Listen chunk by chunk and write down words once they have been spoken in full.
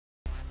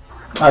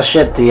Oh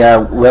shit,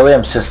 the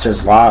Williams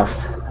sisters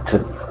lost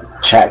to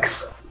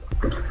Czechs.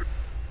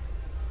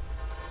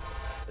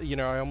 You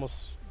know, I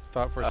almost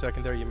thought for a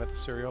second there you meant the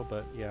cereal,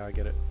 but yeah, I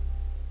get it.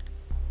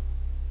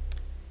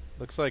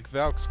 Looks like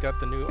Valk's got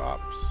the new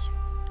ops.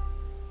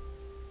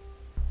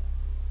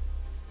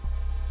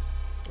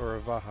 Or a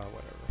Vaha,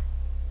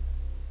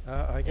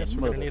 whatever. I guess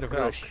we're gonna need a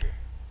Valk.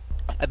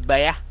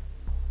 Baya.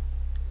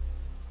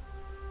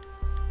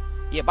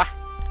 Yeah, bye.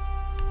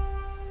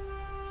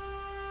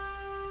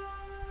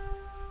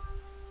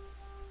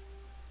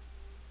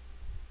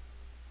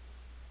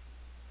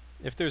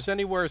 If there's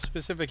anywhere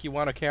specific you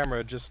want a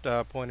camera, just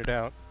point it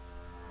out.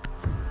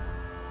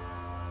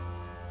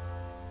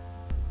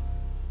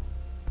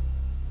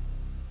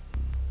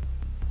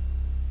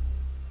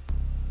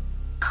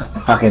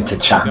 Fucking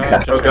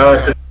Tachanka. Oh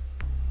god.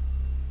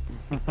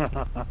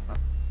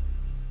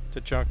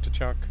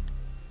 Tachunk.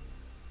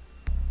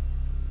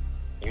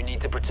 You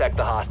need to protect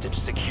the hostage.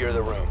 Secure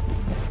the room.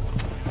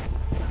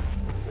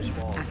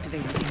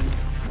 Activating camera.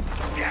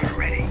 Camera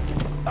ready.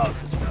 Oh,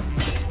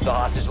 the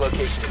hostage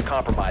location is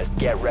compromised.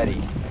 Get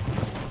ready.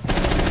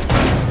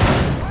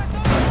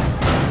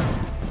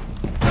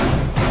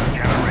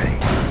 Camera ready.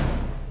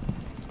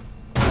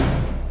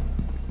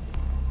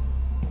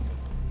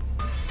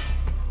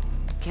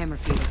 Camera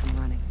feed up and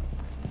running.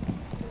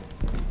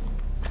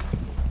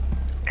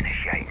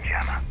 Initiate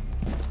jammer.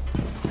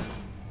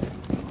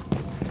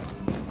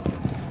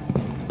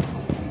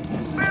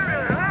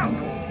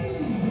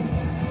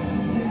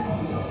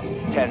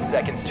 Ten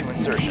seconds to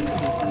insertion.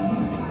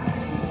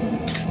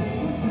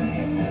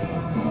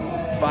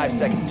 5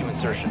 seconds to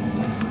insertion.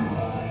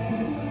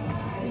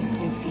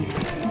 New feed.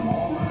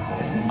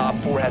 Op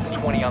 4 has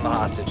 20 on the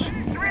hostage.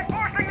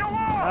 Reinforcing the wall!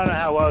 I don't know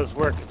how well this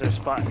works, they're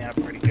spotting you out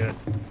pretty good.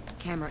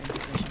 Camera in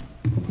position.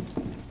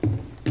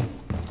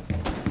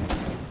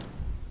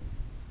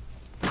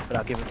 But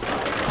I'll give it.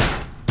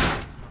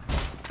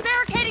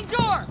 Barricading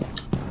door!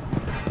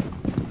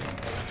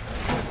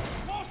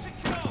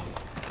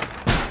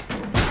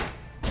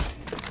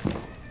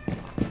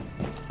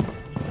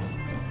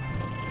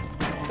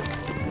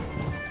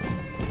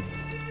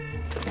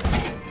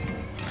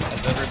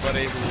 Has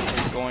everybody who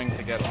is going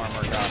to get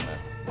armor gotten it?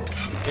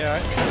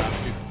 Yeah,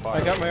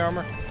 I got my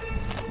armor.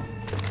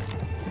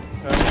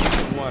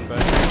 One, but...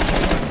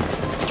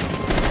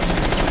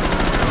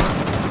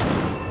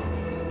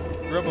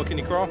 Robo, can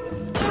you crawl?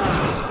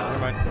 Never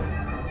mind.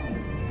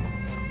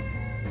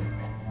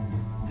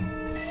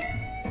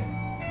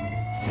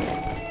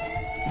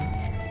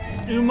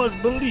 You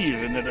must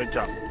believe in the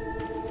jump.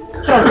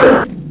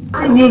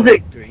 New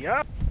victory,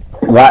 yeah?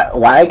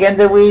 Why again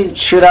did we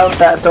shoot out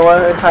that door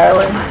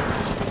entirely?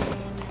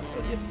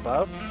 Is it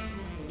above?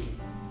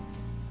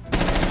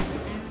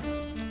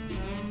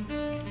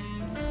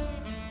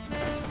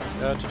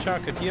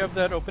 Tachanka, do you have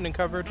that open and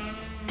covered?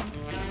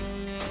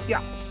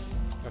 Yeah.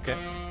 Okay.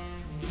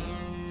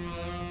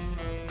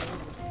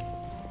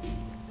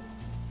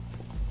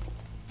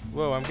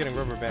 Whoa, I'm getting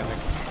rubber banding.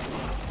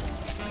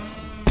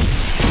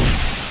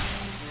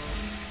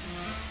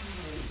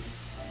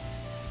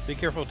 Be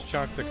careful,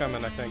 Tachanka, they're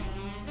coming, I think.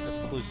 That's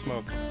the blue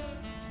smoke.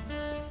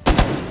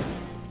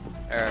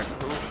 Eric,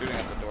 who was shooting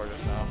at the door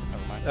just now?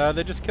 Never mind.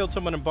 They just killed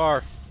someone in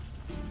bar.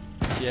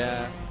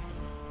 Yeah.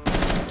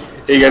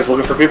 Hey, you guys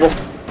looking for people?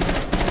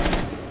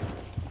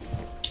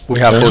 We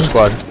have full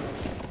squad.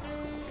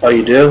 Oh,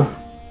 you do?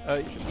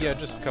 Yeah,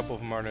 just a couple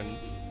of them aren't in...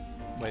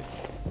 Wait.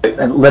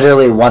 And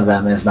literally one of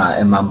them is not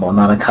in Mumble,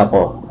 not a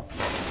couple.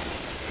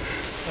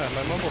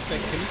 My mumble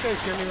thing, can you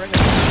guys hear me right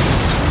now?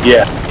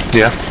 Yeah.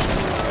 Yeah.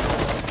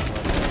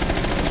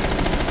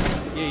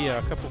 Yeah,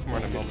 a couple of them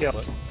aren't in Mumble,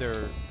 but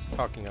they're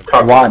talking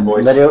on One.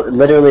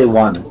 Literally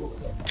one.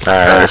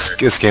 Alright,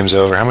 this game's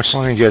over. How much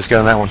longer you guys got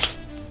on that one?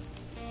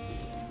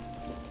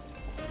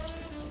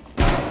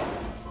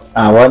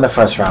 We're in the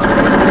first round.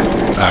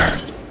 Alright.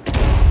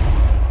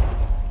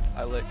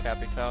 I lit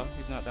Cappy Cow.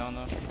 He's not down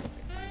though.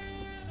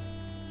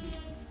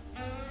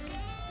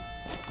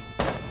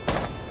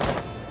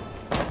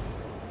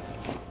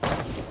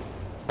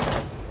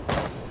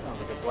 Sounds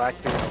like a black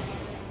dude.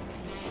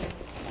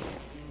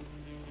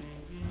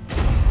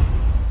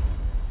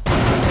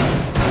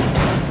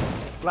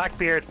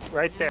 Blackbeard,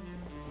 right there.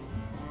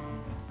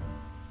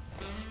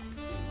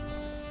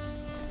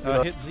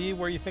 Hit Z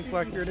where you think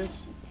Blackbeard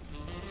is?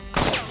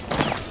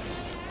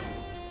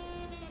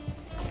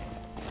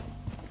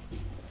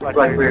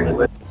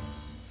 Blackbeard.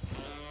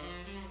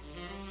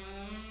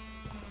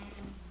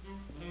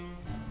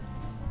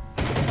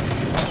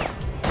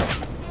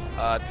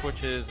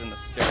 Twitch is in the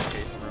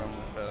staircase room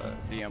with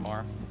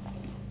DMR.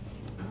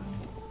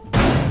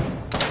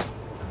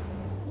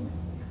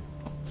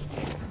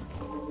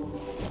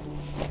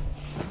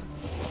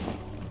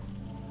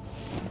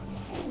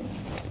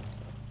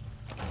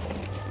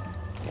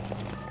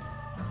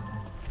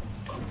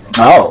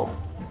 Oh.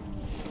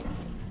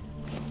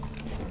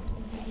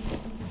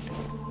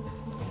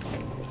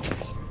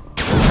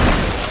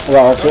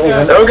 Well,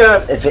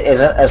 if it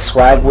isn't a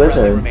swag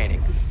wizard.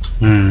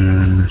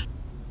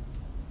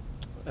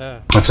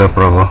 What's up,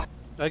 Robo?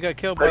 I got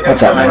killed by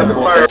What's up,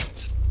 man?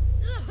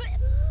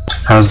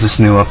 How's this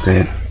new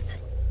update?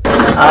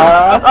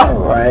 That's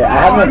alright. I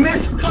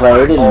haven't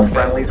played in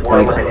like 4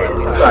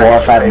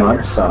 or 5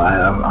 months, so I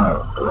don't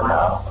know.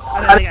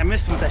 I don't think I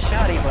missed him with that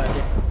shotty, but...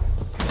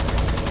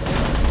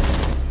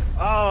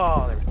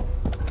 Oh, there we go.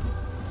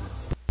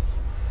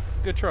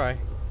 Good try.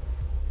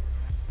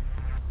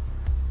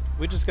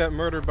 We just got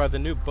murdered by the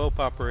new BOP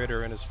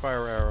operator and his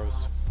fire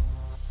arrows.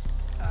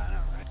 I know,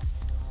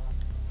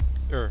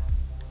 right?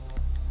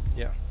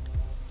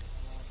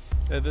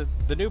 Yeah.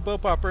 The new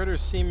BOP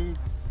operators seem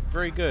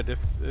very good, if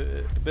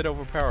a bit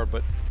overpowered,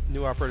 but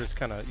new operators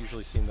kind of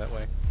usually seem that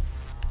way.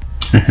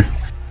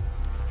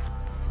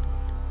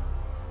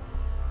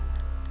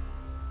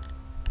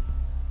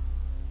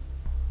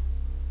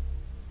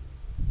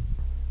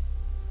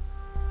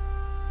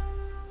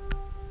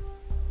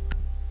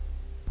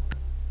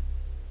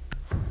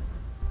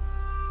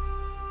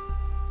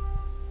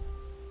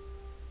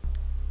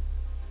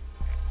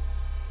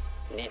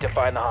 Need to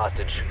find the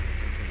hostage.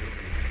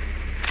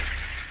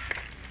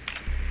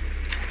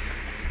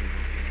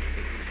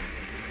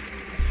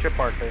 Strip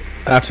park there.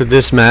 After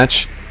this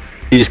match,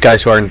 these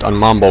guys who aren't on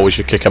Mumble, we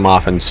should kick them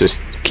off and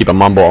just keep a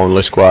Mumble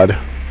only squad.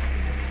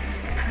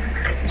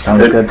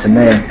 Sounds good to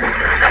me.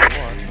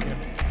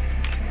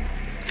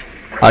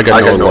 I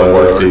got no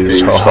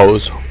loyalties,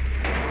 hoes.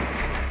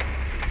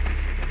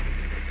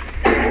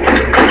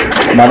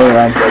 Money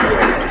run.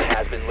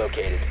 Has been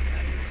located.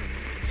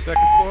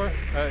 Second floor?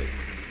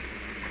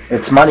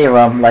 It's money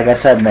room, like I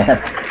said, man.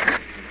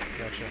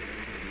 Gotcha.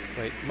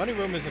 Wait, money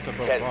room isn't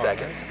above 10 bar,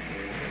 seconds.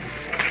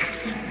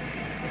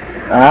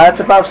 right? It's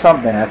about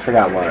something. I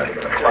forgot what.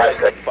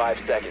 5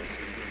 seconds.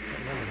 I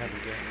remember having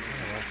to... Oh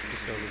well,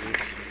 just go to the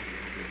oops.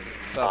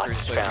 Valkyrie's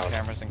Hostage placing found.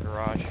 cameras in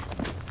garage.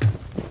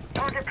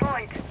 I'm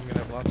gonna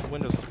have lots of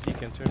windows to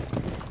peek into.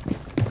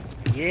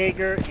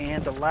 Jaeger,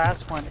 and the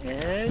last one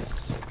is...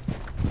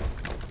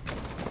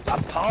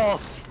 A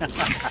pulse!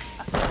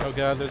 Oh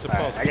god, there's a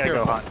Alright, pulse. I Be gotta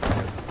go careful. hunt.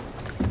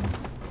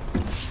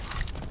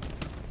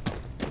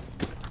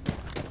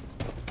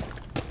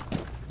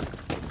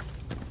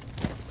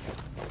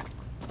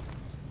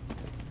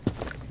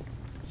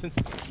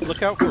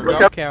 Look out for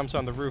golf cams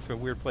on the roof in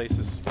weird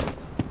places.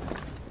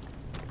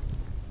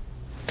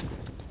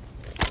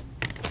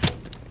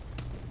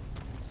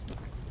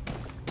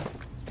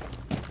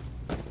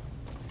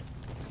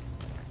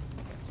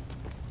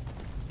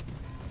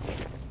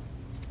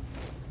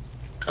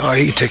 Oh,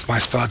 you can take my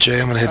spot,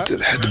 Jay. I'm gonna head to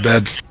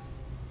bed.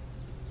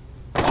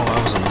 Oh,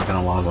 I wasn't not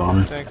gonna log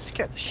on. Thanks.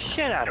 Scared the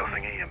shit out of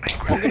me.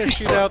 I'm gonna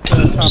shoot out the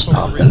top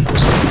of the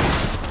reinforcement.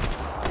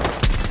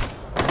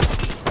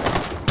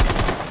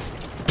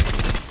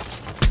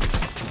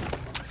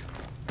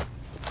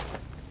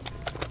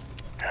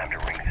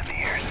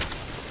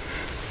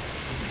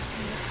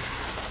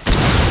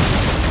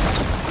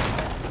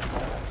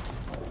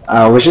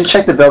 We should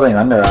check the building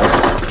under us.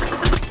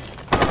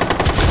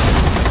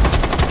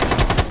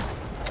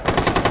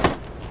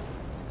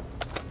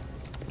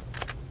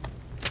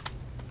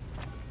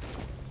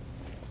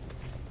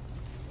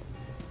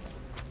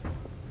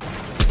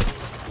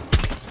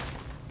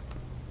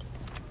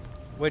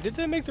 Wait, did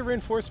they make the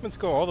reinforcements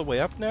go all the way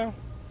up now?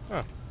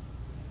 Huh.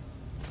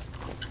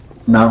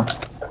 No.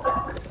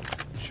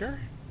 Sure?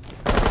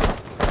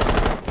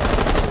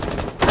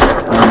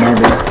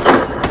 Maybe.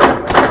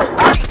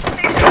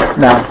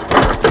 No.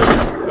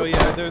 Oh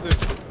yeah,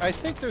 there's... I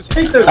think there's...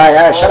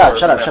 Alright, shut up.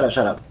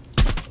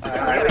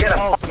 Alright, get a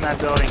pulse in that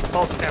building.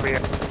 Pulse over here.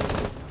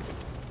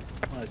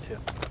 One or two.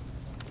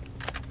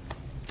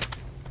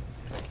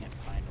 I can't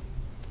find him.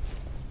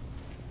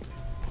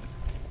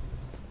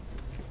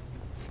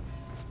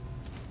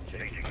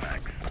 Changing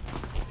max.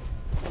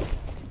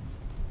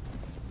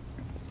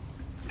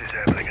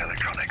 Disabling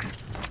electronics.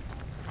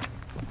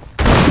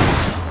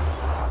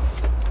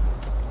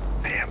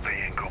 PMP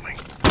incoming.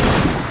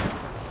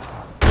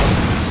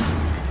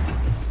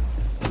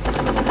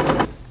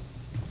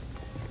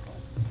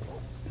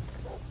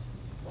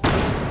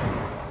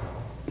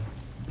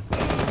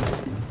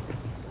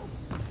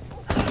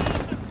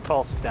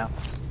 Pulse down.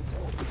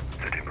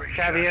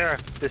 Xavier,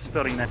 this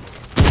building then.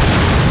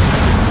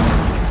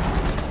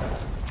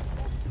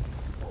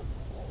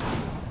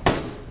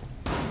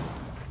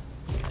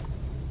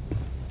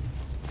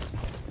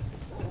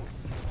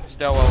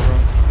 Stairwell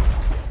room.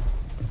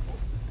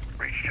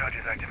 Breach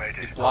charges activated.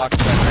 He's blocked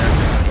by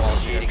American walls.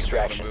 Initiate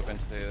extraction. Move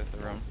into the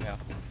room. Yeah.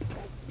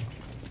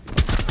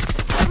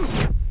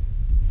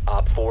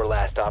 Op 4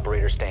 last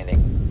operator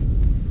standing.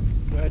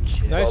 Good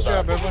shit. Nice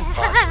Well job, done. everyone.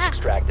 Hostage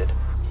extracted.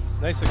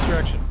 Nice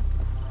extraction.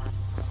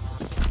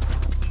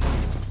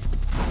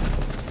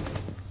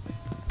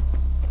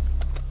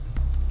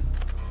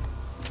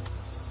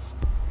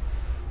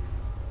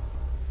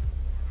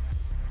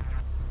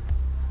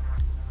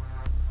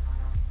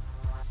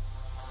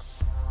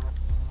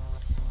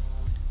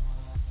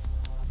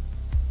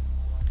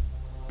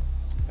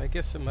 I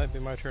guess it might be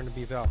my turn to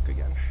be Valk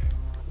again.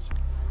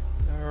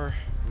 Or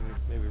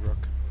maybe Rook.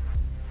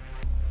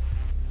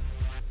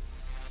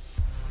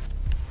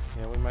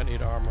 Yeah, we might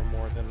need armor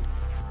more than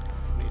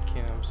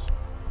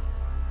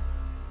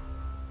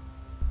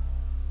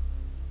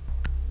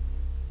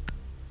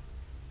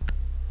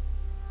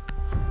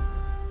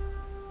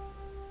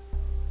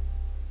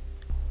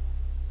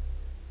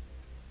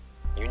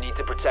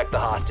to protect the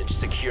hostage.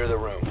 Secure the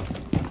room.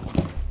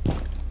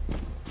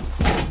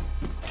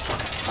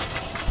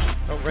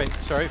 Oh, right.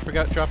 Sorry,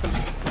 forgot dropping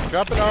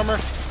armor.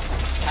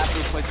 Half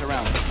those plates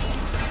around.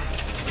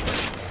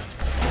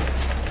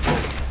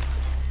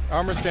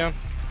 Armor's down.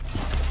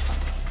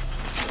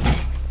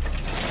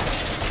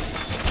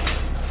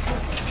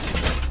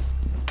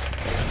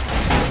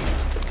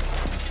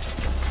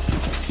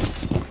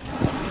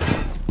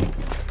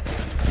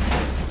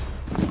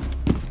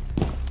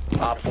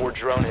 Op 4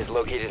 drone has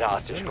located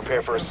hostage.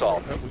 Prepare for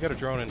assault. Oh, we got a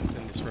drone in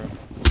this room.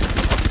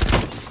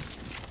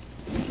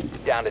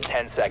 Down to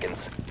 10 seconds.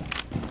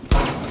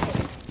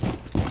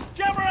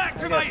 Jammer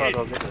activated!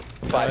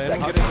 5 Anyone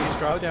seconds. get into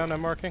straw down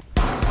I'm marking?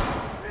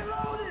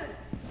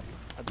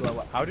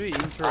 How do you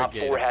Op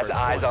interrogate? 4 has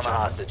eyes on the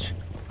hostage.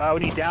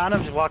 When you down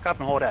him, just walk up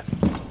and hold F.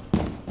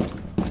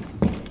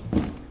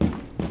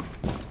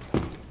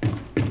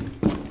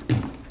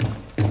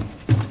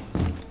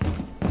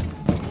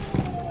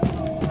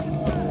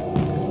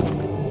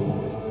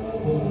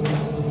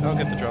 I'll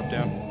get the drop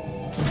down.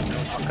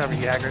 I'll cover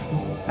you, Haggard.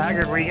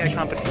 Haggard, where you got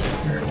company?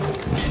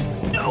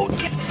 No,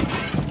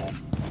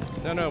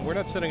 No, we're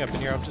not setting up in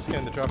here. I'm just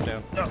getting the drop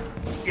down. no.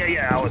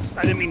 Yeah,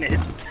 I didn't mean to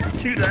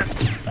do that.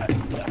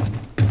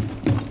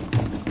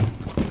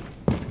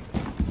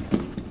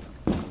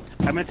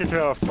 I meant to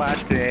throw a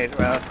flash grenade,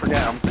 well, I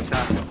forgot, I'm the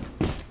time.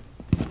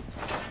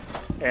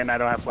 And I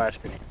don't have flash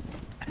grenade.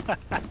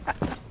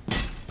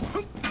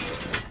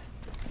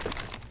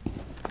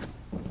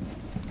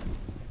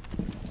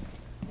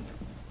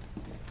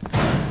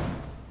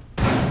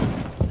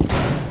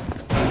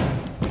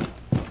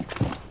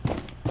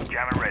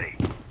 Jammer ready.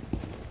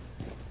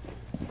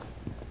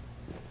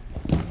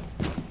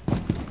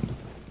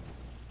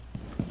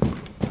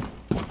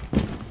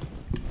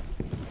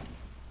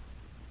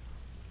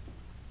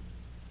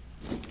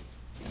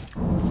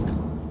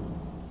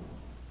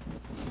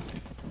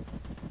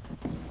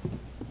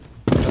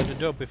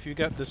 Dope, if you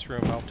got this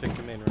room, I'll take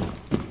the main room.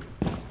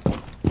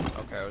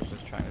 Okay, I was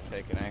just trying to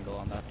take an angle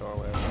on that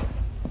doorway.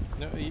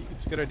 No,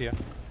 it's a good idea.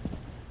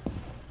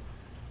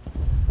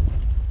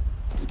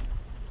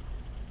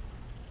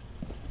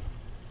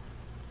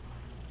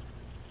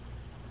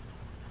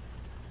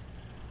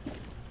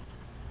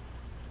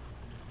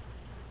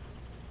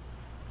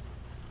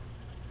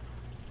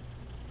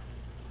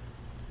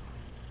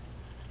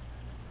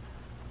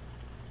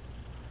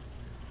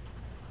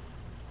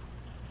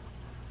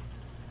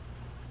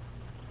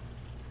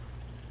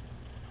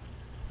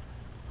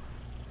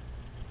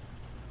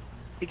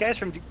 You guys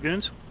from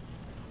Goons?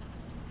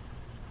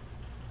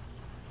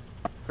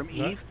 From What?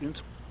 Eve?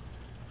 Goons?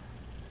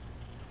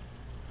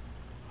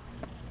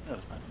 That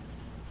was nice.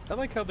 I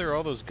like how there are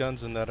all those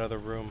guns in that other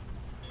room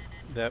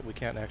that we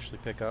can't actually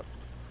pick up.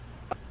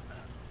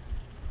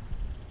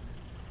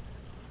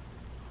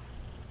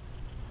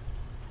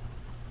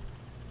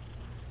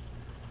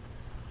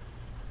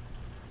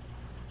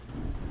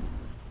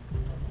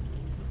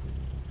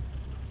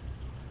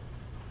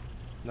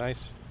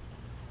 Nice.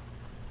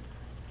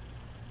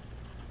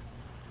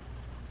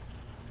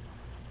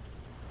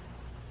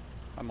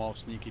 I'm all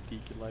sneaky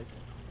deaky like.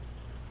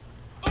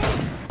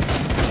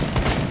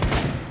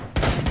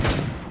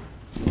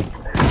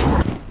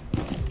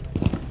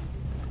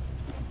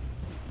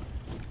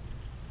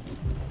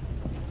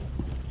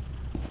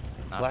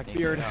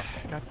 Blackbeard,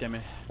 god damn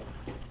it.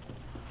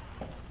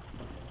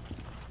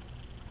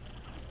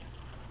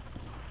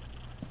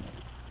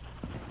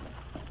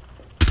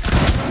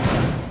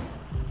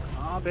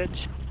 Aw,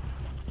 bitch.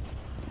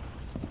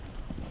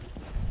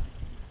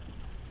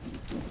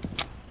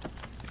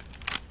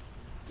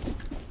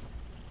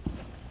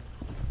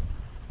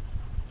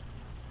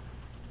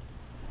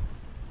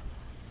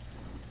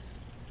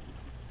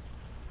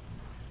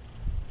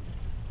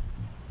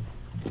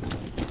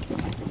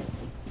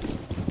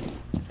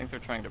 I think they're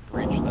trying to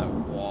breach that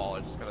wall.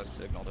 I just got a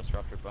signal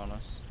disruptor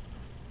bonus.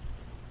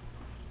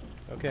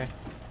 Okay.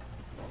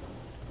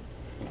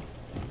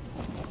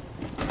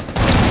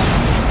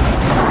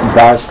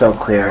 That is still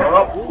clear.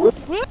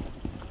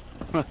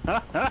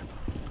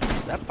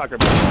 That fucker.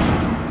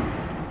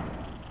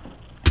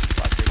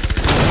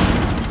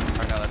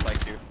 Or no, that's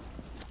like you.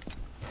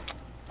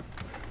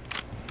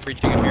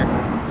 Breaching in here.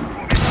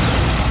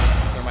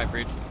 Thermite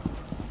breach.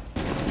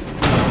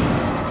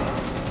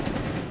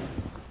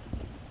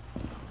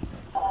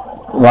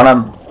 One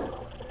of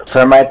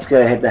thermite's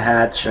gonna hit the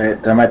hatch, right?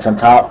 Thermite's on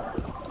top.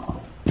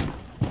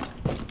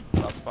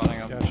 Stop spawning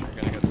him. Gotcha. You're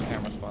gonna get the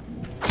camera spot.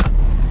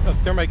 Oh,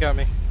 thermite got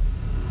me.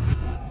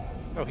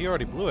 Oh, he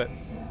already blew it.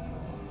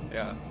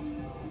 Yeah.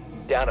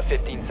 Down to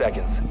 15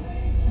 seconds.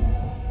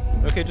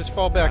 Okay, just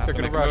fall back. They're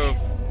gonna Make a rush.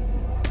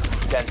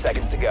 move. 10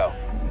 seconds to go.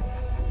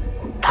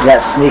 You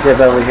got sneakers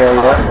over here, you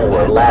Op 4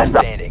 know? last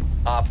standing.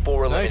 Op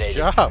 4 Nice eliminated.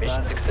 job.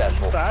 Mission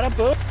successful. Bada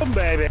boom,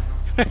 baby.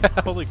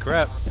 Holy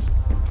crap.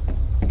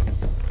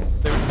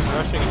 They were just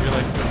rushing and you're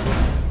like...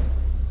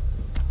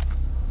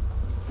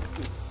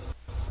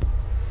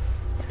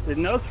 There's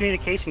no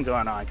communication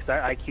going on because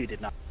our IQ did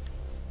not.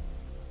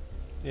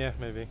 Yeah,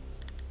 maybe.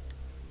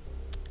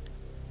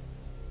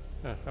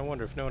 Huh, I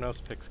wonder if no one else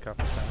picks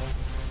copper panel.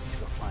 Let's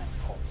go find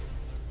Pulse.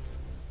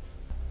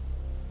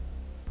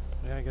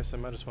 Yeah, I guess I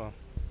might as well.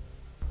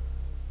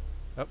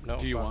 Oh, no.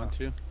 Do you want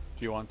to? Do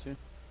you want to?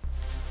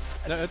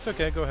 No, it's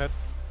okay, go ahead.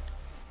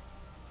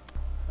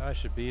 I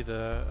should be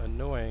the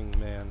annoying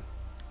man.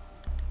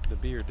 The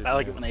bearded I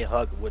like it man. when they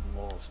hug wooden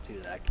walls too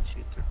that I can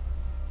shoot through.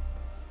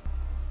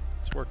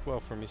 It's worked well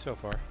for me so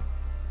far.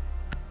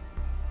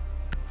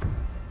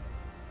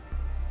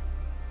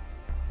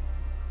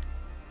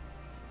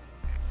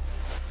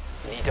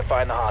 Need to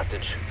find the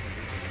hostage.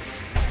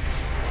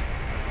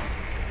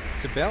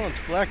 To balance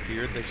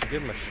Blackbeard, they should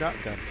give him a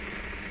shotgun.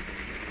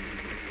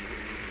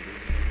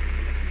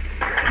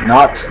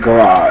 Not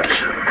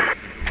garage.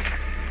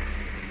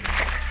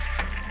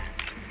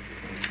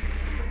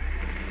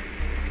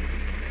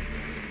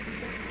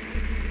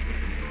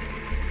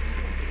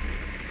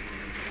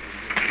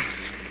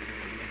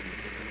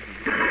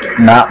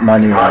 Not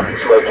money one.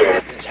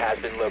 Hostage has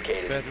been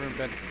located. Bedroom,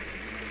 bed.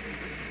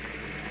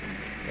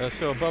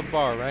 So above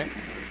bar, right?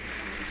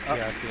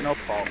 Yeah, I see it. No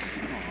Pulse.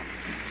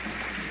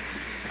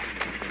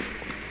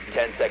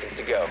 10 seconds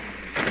to go.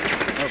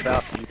 No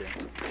balcony either.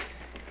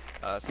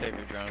 Save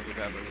your drones. We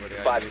have everybody.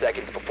 5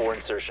 seconds before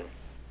insertion.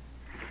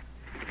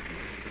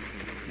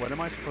 What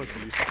am I supposed to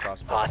use the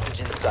crossbow? Hostage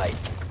in sight.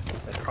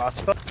 The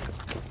crossbow?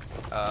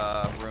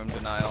 Room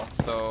denial.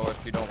 So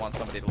if you don't want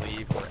somebody to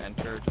leave or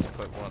enter, just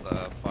put one of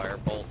the fire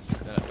bolts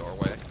in a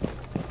doorway.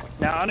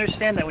 Now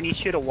understand that when you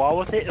shoot a wall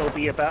with it, it'll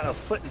be about a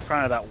foot in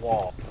front of that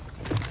wall.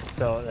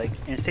 So like,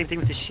 and same thing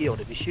with the shield.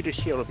 If you shoot a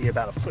shield, it'll be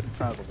about a foot in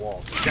front of the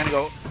wall. So you're gonna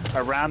go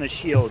around the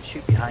shield,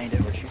 shoot behind it,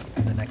 or shoot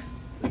the next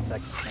to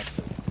it.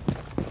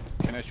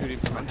 Can I shoot him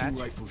from a hatch?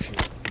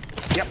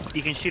 Yep,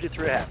 you can shoot it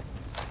through a hatch.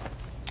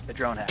 The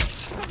drone hatch.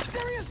 Fire.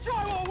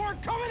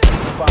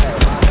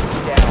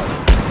 Hostage down.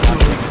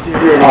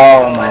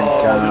 Oh my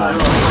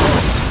god.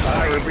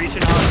 Alright, we're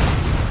breaching hostage.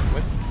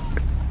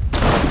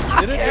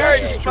 Did it Harry,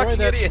 you destroy fucking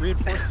that idiot.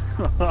 reinforce?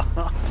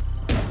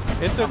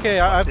 It's okay,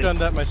 I've done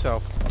that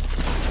myself.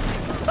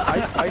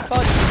 I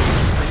thought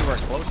you were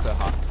close to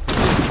hot.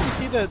 Did you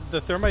see that the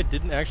thermite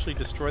didn't actually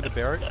destroy the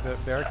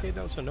barricade?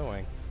 That was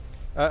annoying.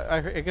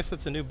 I guess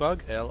that's a new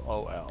bug.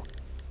 LOL.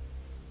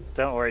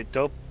 Don't worry,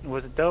 dope.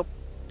 Was it dope?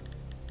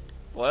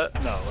 What?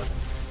 No, it wasn't.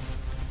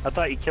 I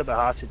thought you killed the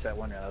hostage that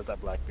one round. That was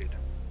that Blackbeard.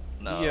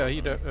 No. Yeah,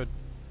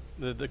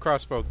 the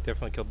crossbow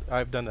definitely killed.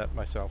 I've done that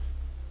myself.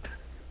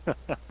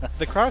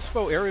 The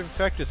crossbow area of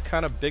effect is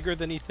kind of bigger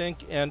than you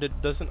think, and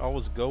it doesn't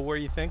always go where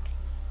you think.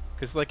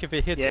 Because like if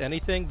it hits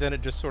anything, then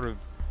it just sort of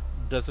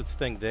does its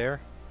thing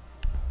there.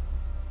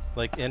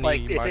 Like any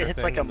Like if minor it hits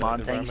thing like a in the Montang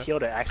environment.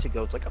 shield, it actually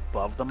goes like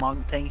above the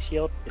Montang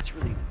shield. It's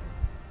really.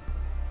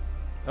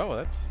 Oh,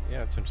 that's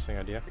an interesting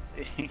idea.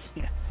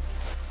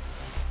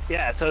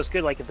 Yeah, so it's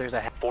good. Like if there's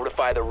a.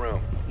 Fortify the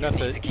room. Not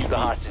Need that to keep the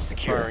hostage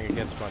secure. firing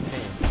against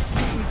Montaigne.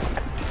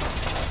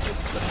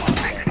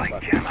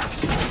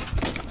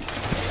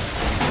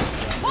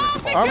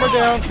 Armor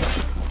down.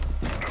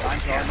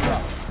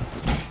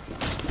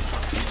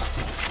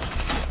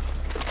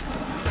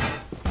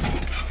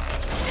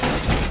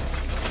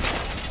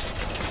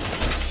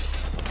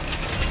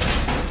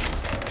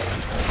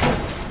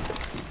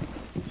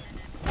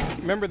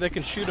 Remember, they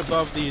can shoot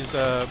above these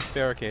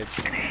barricades.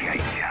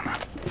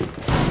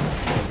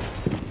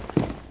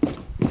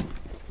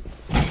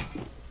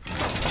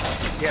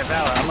 Yeah,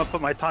 Valor, I'm gonna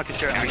put my Tonka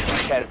shirt on.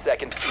 10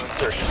 seconds to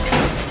insertion.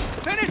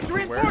 Finished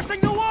reinforcing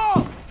the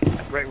wall!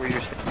 Right where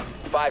you're sitting.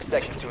 5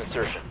 seconds to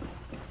insertion.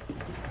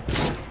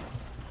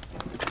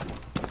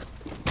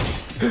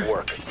 Good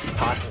work.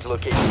 Hostage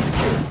location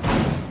secure.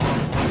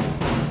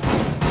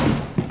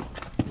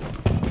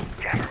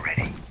 Camera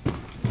ready.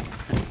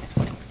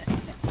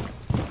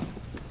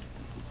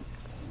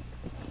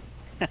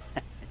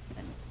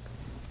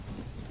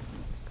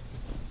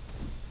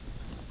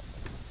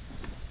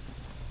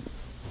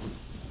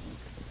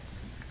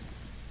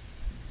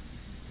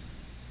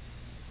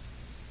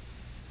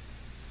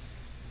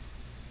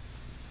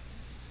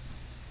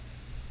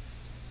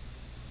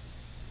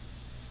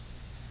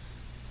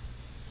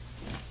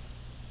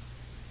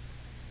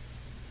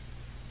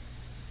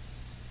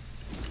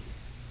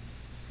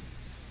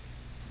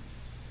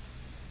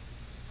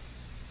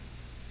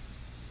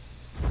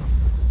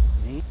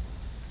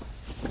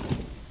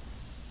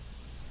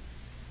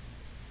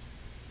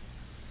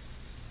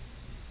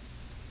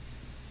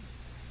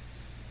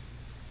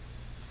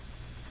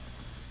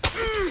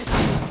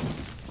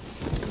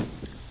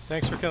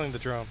 Thanks for killing the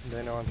drone.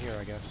 They know I'm here,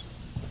 I guess.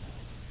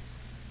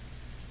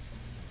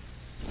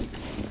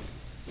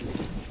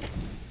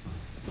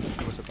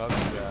 It was about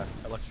to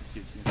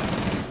electrocute you.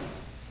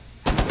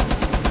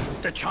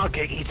 The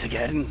Chonka eats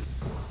again.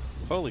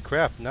 Holy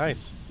crap,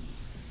 nice.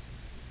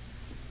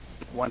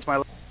 Once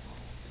my.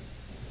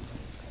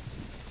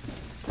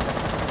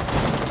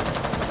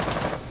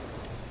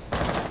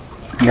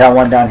 You got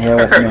one down here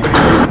with me.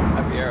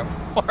 Happy arrow.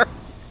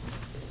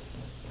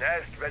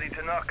 Nest ready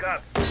to knock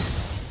up.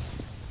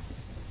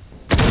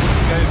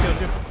 Guy who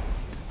killed you?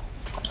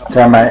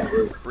 Thermite.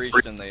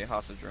 Breached in the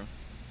hostage room.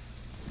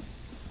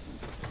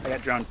 I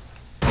got drone.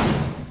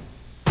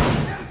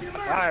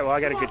 Alright, well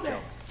I got a good kill.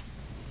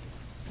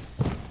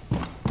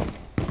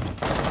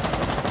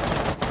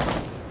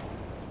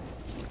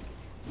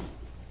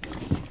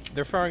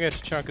 They're firing at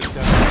Chunka's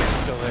gun. It's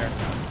still there.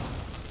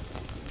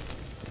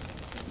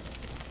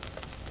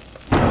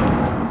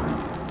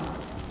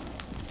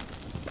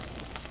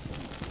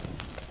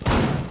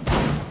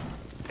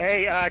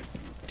 Hey,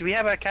 do we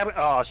have a cabin?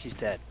 Oh, she's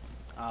dead.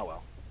 Oh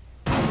well.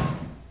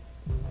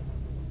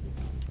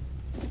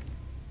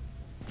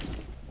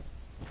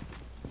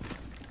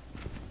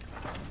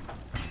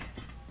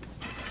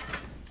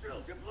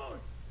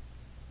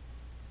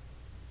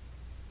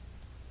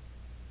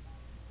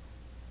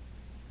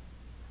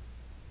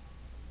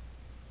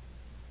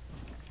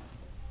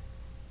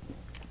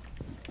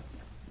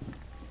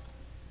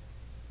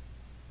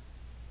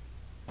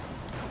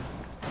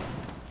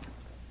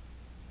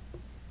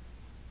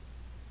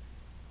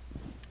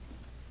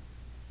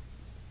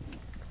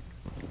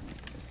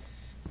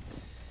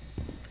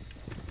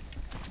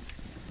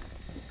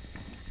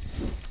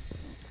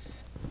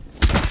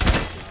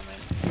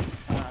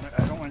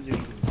 I don't want to do.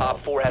 Op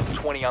 4 has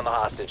 20 on the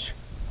hostage.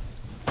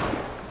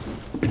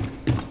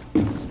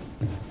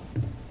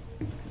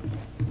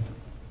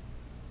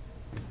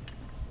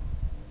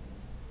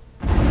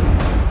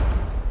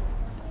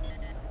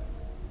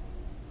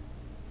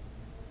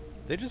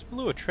 They just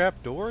blew a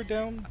trap door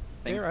down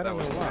there? I don't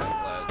know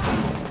why.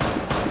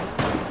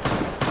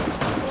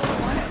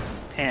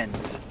 10.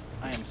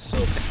 I am so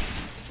bad.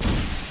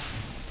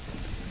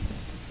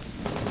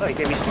 Oh, he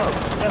gave me smoke.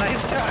 Then I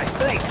hit the guy.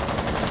 Thanks.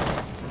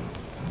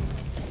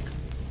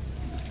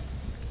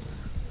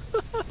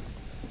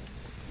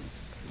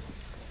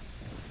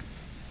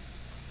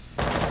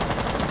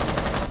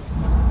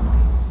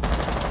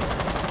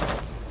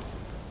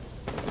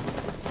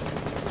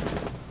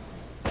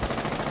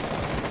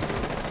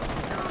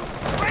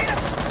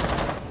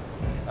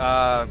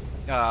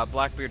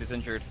 Blackbeard is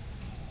injured.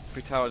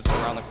 Three towers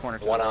around the corner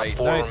to One the on right.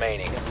 4 Nice.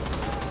 remaining.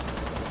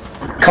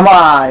 Come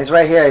on, he's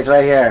right here, he's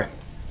right here.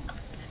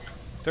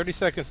 30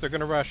 seconds, they're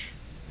gonna rush.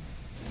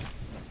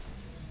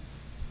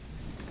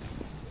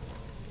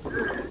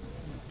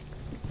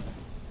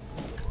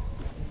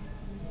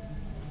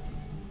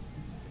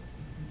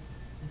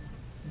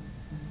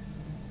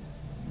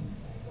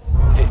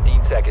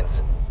 Seconds.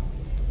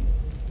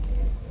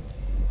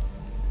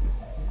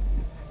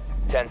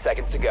 10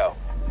 seconds to go.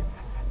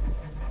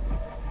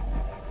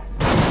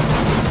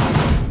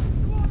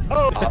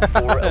 Oh! Op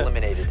 4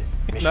 eliminated.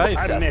 Mission Nice.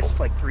 I successful. missed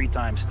like 3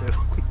 times too.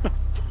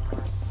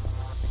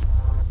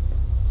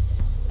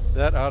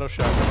 That auto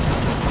shot.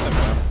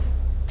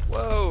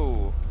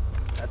 Whoa!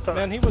 That's all.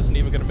 Man, he wasn't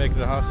even gonna make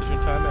the hostage in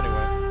time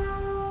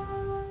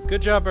anyway.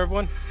 Good job,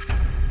 everyone.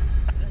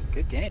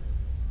 Good game.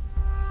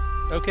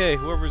 Okay,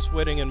 whoever's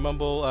waiting in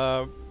Mumble,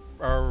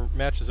 our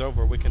match is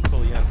over. We can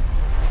pull you in.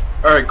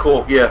 Alright,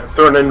 cool. Yeah,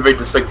 throw an invade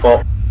to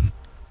Sigfault.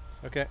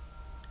 Okay.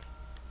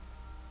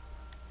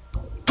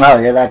 Oh,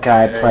 you're that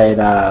guy I played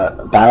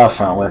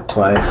Battlefront with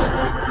twice.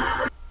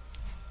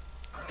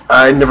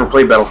 I never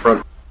played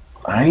Battlefront.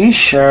 Are you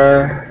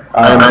sure?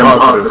 I'm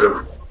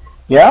positive.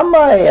 You're on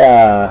my,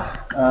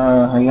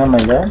 are you on my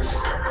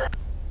list?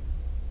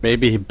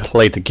 Maybe he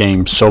played the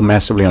game so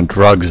massively on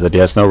drugs that he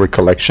has no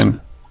recollection.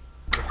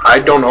 I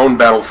don't own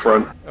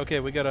Battlefront. Okay,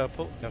 we gotta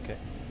pull. Okay.